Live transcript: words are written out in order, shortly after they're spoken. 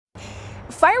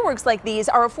Fireworks like these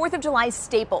are a 4th of July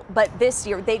staple, but this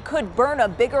year they could burn a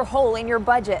bigger hole in your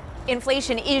budget.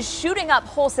 Inflation is shooting up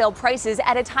wholesale prices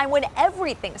at a time when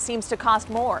everything seems to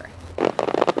cost more.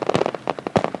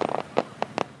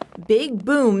 Big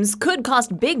booms could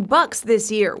cost big bucks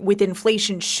this year, with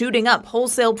inflation shooting up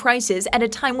wholesale prices at a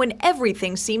time when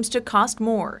everything seems to cost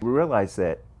more. We realize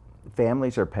that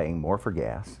families are paying more for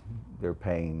gas, they're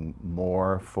paying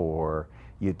more for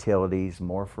utilities,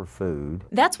 more for food.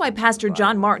 That's why Pastor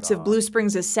John Martz of Blue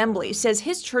Springs Assembly says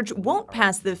his church won't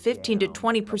pass the 15 to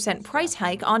 20% price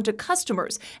hike on to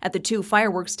customers at the 2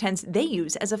 fireworks tents they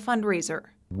use as a fundraiser.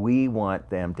 We want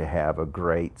them to have a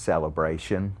great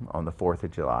celebration on the 4th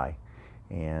of July.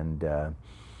 And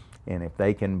if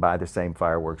they can buy the same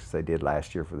fireworks as they did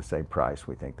last year for the same price,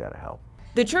 we think that'll help.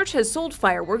 The church has sold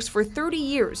fireworks for 30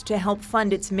 years to help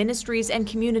fund its ministries and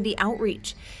community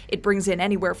outreach. It brings in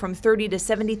anywhere from $30,000 to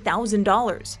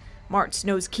 $70,000. Martz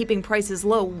knows keeping prices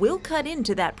low will cut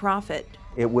into that profit.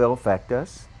 It will affect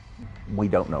us. We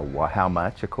don't know how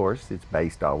much, of course. It's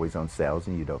based always on sales,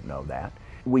 and you don't know that.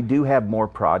 We do have more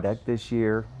product this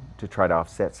year to try to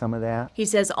offset some of that. He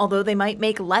says although they might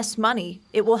make less money,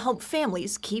 it will help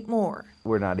families keep more.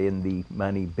 We're not in the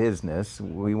money business.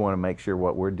 We want to make sure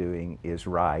what we're doing is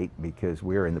right because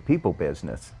we're in the people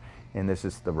business, and this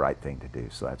is the right thing to do,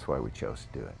 so that's why we chose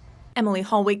to do it. Emily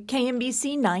Hallwick,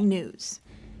 KMBC 9 News.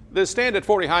 The stand at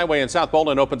 40 Highway in South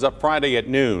Bowling opens up Friday at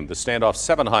noon. The stand off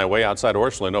 7 Highway outside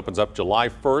Orchland opens up July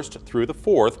 1st through the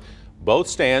 4th. Both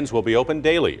stands will be open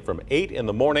daily from 8 in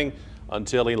the morning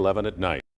until 11 at night.